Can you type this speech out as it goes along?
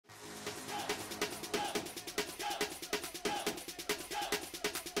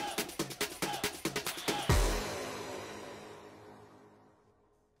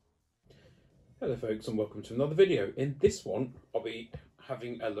Hello folks and welcome to another video. In this one I'll be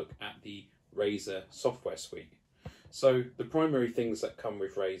having a look at the Razer Software Suite. So the primary things that come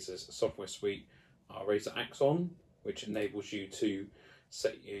with Razer's Software Suite are Razer Axon, which enables you to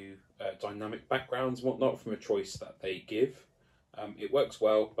set dynamic backgrounds and whatnot from a choice that they give. It works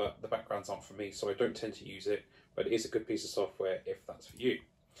well, but the backgrounds aren't for me, so I don't tend to use it, but it is a good piece of software if that's for you.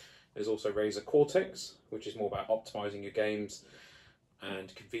 There's also Razer Cortex, which is more about optimizing your games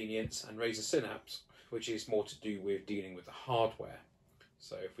and convenience, and Razer Synapse, which is more to do with dealing with the hardware.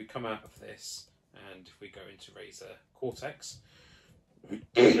 So if we come out of this and if we go into Razer Cortex,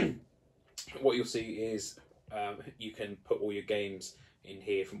 what you'll see is you can put all your games in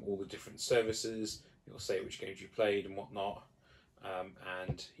here from all the different services. You'll say which games you played and whatnot,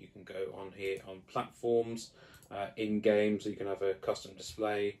 and you can go on here on platforms, in games, so you can have a custom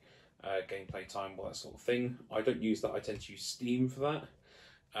display, gameplay time, all that sort of thing. I don't use that, I tend to use Steam for that.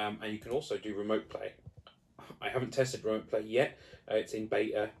 And you can also do remote play. I haven't tested remote play yet, it's in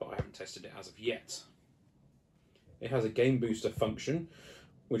beta, but I haven't tested it as of yet. It has a game booster function,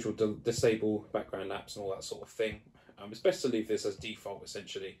 which will disable background apps and all that sort of thing. It's best to leave this as default,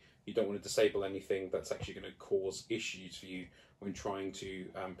 essentially. You don't want to disable anything that's actually going to cause issues for you when trying to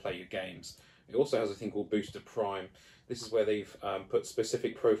play your games. It also has a thing called Booster Prime. This is where they've put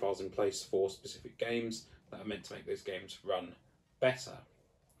specific profiles in place for specific games that are meant to make those games run better.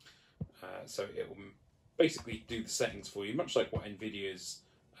 So it will basically do the settings for you, much like what NVIDIA's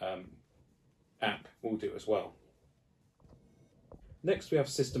app will do as well. Next we have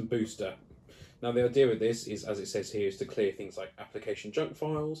System Booster. Now the idea of this is, as it says here, is to clear things like application junk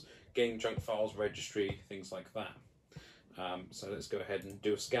files, game junk files, registry, things like that. So let's go ahead and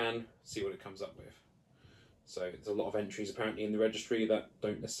do a scan, see what it comes up with. So there's a lot of entries apparently in the registry that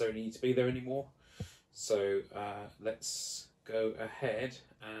don't necessarily need to be there anymore. So let's go ahead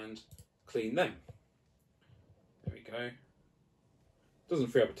and clean them. There we go. Doesn't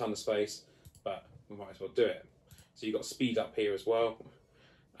free up a ton of space, but we might as well do it. So you've got speed up here as well.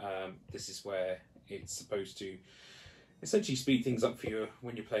 This is where it's supposed to essentially speed things up for you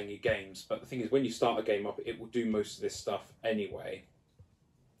when you're playing your games. But the thing is, when you start a game up, it will do most of this stuff anyway.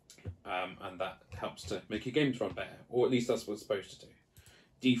 And that helps to make your games run better, or at least that's what it's supposed to do.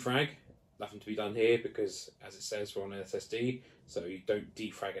 Defrag, nothing to be done here because, as it says, we're on an SSD, so you don't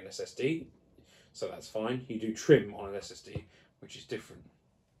defrag an SSD, so that's fine. You do trim on an SSD, which is different.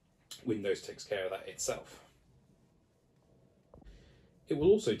 Windows takes care of that itself. It will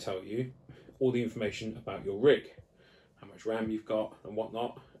also tell you all the information about your rig, how much RAM you've got and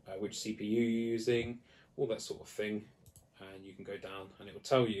whatnot, which CPU you're using, all that sort of thing. And you can go down and it will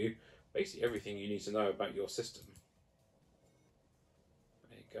tell you basically everything you need to know about your system.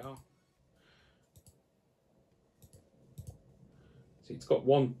 There you go. See, it's got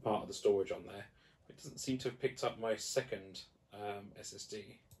one part of the storage on there. It doesn't seem to have picked up my second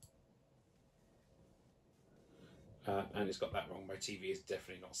SSD. And it's got that wrong. My TV is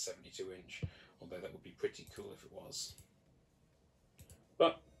definitely not 72-inch, although that would be pretty cool if it was.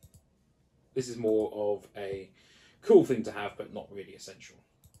 But this is more of a cool thing to have, but not really essential.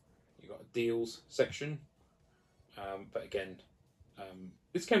 You've got a deals section, but again,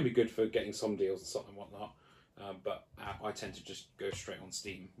 this can be good for getting some deals and whatnot, but I tend to just go straight on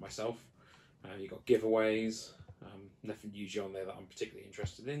Steam myself. You've got giveaways, nothing usually on there that I'm particularly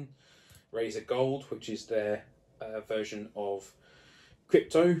interested in. Razer Gold, which is their version of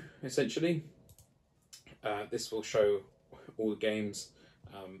crypto, essentially. This will show all the games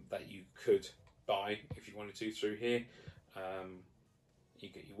that you could buy if you wanted to through here. You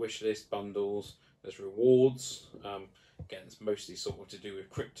get your wish list, bundles, there's rewards. Again, it's mostly sort of to do with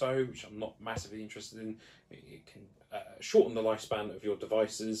crypto, which I'm not massively interested in. It can shorten the lifespan of your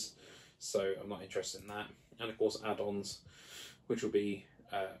devices, so I'm not interested in that. And of course add-ons, which will be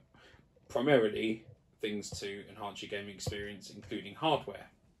primarily things to enhance your gaming experience, including hardware.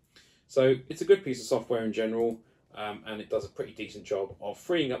 So it's a good piece of software in general, and it does a pretty decent job of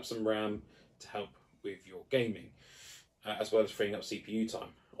freeing up some RAM to help with your gaming, as well as freeing up CPU time.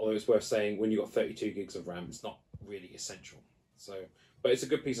 Although it's worth saying, when you've got 32 gigs of RAM, it's not really essential. So, but it's a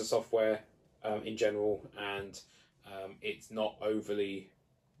good piece of software in general, and it's not overly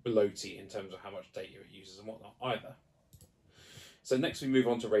bloaty in terms of how much data it uses and whatnot either. So next we move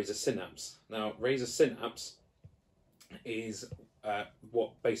on to Razer Synapse. Now Razer Synapse is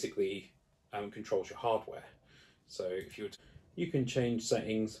what basically controls your hardware. So if you can change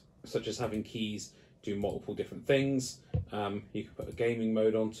settings such as having keys do multiple different things. You can put a gaming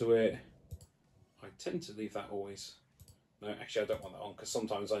mode onto it. I tend to leave that always. No, actually I don't want that on because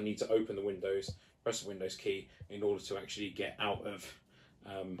sometimes I need to open the windows, press the Windows key in order to actually get out of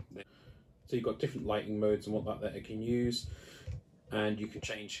So you've got different lighting modes and whatnot that it can use, and you can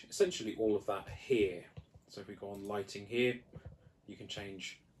change essentially all of that here. So if we go on lighting here, you can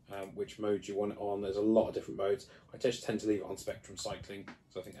change which mode you want it on. There's a lot of different modes. I just tend to leave it on spectrum cycling,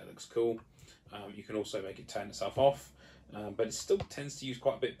 so I think that looks cool. You can also make it turn itself off, but it still tends to use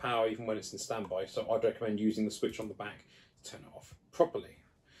quite a bit of power even when it's in standby, so I'd recommend using the switch on the back to turn it off properly.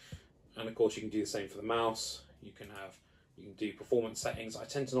 And of course you can do the same for the mouse. You can do performance settings. I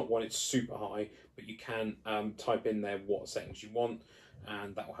tend to not want it super high, but you can type in there what settings you want,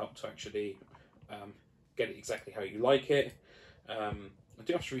 and that will help to actually get it exactly how you like it. I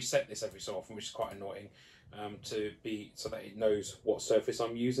do have to reset this every so often, which is quite annoying, so that it knows what surface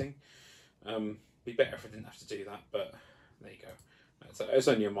I'm using. Be better if I didn't have to do that, but there you go. It's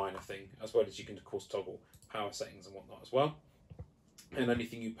only a minor thing, as well as you can of course toggle power settings and whatnot as well. And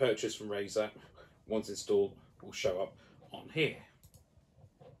anything you purchase from Razer, once installed, will show up on here.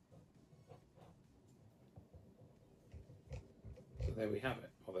 So there we have it,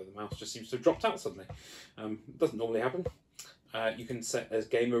 although the mouse just seems to have dropped out suddenly. It doesn't normally happen. You can set as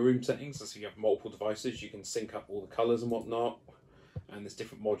gamer room settings, so if you have multiple devices you can sync up all the colours and whatnot, and there's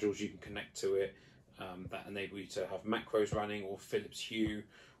different modules you can connect to it that enable you to have macros running, or Philips Hue,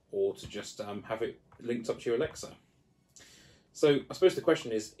 or to just have it linked up to your Alexa. So I suppose the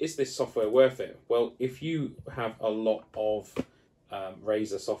question is this software worth it? Well, if you have a lot of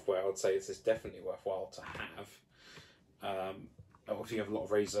Razer software, I would say this is definitely worthwhile to have. Or if you have a lot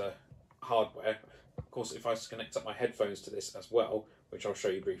of Razer hardware. Of course, if I connect up my headphones to this as well, which I'll show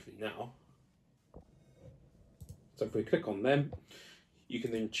you briefly now. So if we click on them, you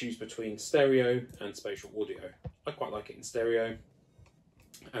can then choose between stereo and spatial audio. I quite like it in stereo.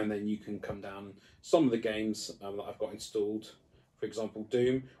 And then you can come down some of the games that I've got installed. For example,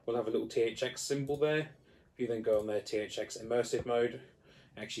 Doom will have a little THX symbol there. If you then go on their THX immersive mode,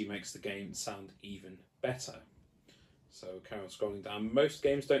 it actually makes the game sound even better. So carry on scrolling down. Most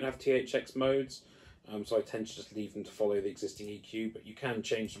games don't have THX modes, so I tend to just leave them to follow the existing EQ, but you can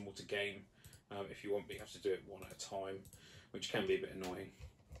change them all to game if you want, but you have to do it one at a time, which can be a bit annoying.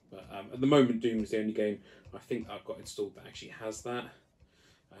 But at the moment, Doom is the only game I think I've got installed that actually has that.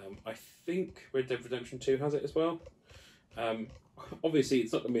 I think Red Dead Redemption 2 has it as well. Obviously,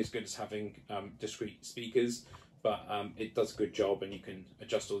 it's not going to be as good as having discrete speakers, but it does a good job, and you can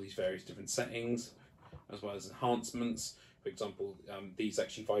adjust all these various different settings, as well as enhancements. For example, these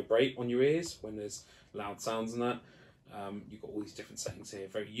actually vibrate on your ears when there's loud sounds and that. You've got all these different settings here,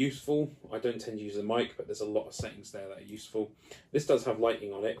 very useful. I don't tend to use a mic, but there's a lot of settings there that are useful. This does have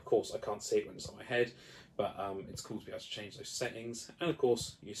lighting on it. Of course, I can't see it when it's on my head, but it's cool to be able to change those settings. And of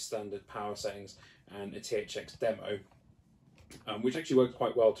course, your standard power settings and a THX demo, which actually works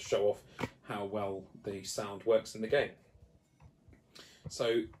quite well to show off how well the sound works in the game.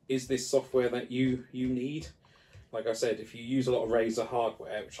 So is this software that you need? Like I said, if you use a lot of Razer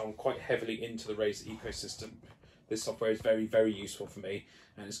hardware, which I'm quite heavily into the Razer ecosystem, this software is very, very useful for me,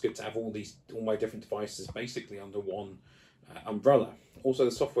 and it's good to have all my different devices basically under one umbrella. Also,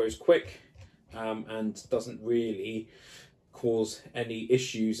 the software is quick and doesn't really cause any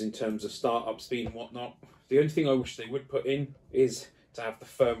issues in terms of startup speed and whatnot. The only thing I wish they would put in is to have the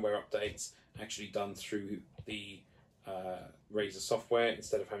firmware updates actually done through the Razer software,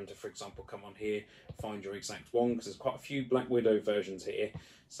 instead of having to, for example, come on here, find your exact one, because there's quite a few Black Widow versions here,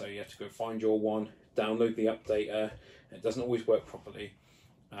 so you have to go find your one, download the updater. It doesn't always work properly,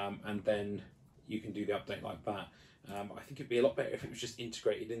 and then you can do the update like that. I think it'd be a lot better if it was just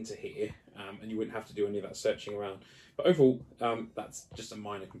integrated into here, and you wouldn't have to do any of that searching around. But overall, that's just a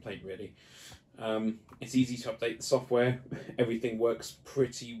minor complaint really. It's easy to update the software. Everything works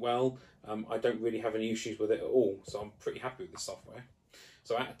pretty well. I don't really have any issues with it at all, so I'm pretty happy with this software.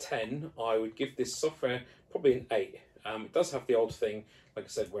 So out of 10, I would give this software probably an 8. It does have the odd thing, like I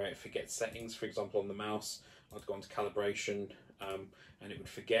said, where it forgets settings. For example, on the mouse, I'd go into calibration and it would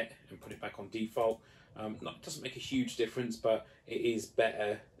forget and put it back on default. It doesn't make a huge difference, but it is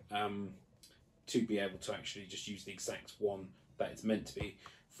better to be able to actually just use the exact one that it's meant to be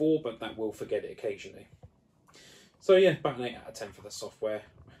for, but that will forget it occasionally. So yeah, about an 8 out of 10 for the software.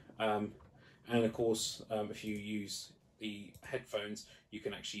 And of course, if you use the headphones, you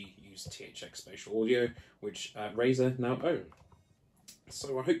can actually use THX spatial audio, which Razer now own.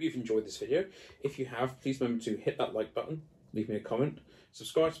 So I hope you've enjoyed this video. If you have, please remember to hit that like button, leave me a comment,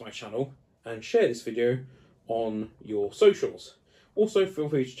 subscribe to my channel, and share this video on your socials. Also, feel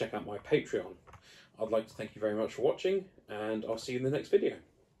free to check out my Patreon. I'd like to thank you very much for watching, and I'll see you in the next video.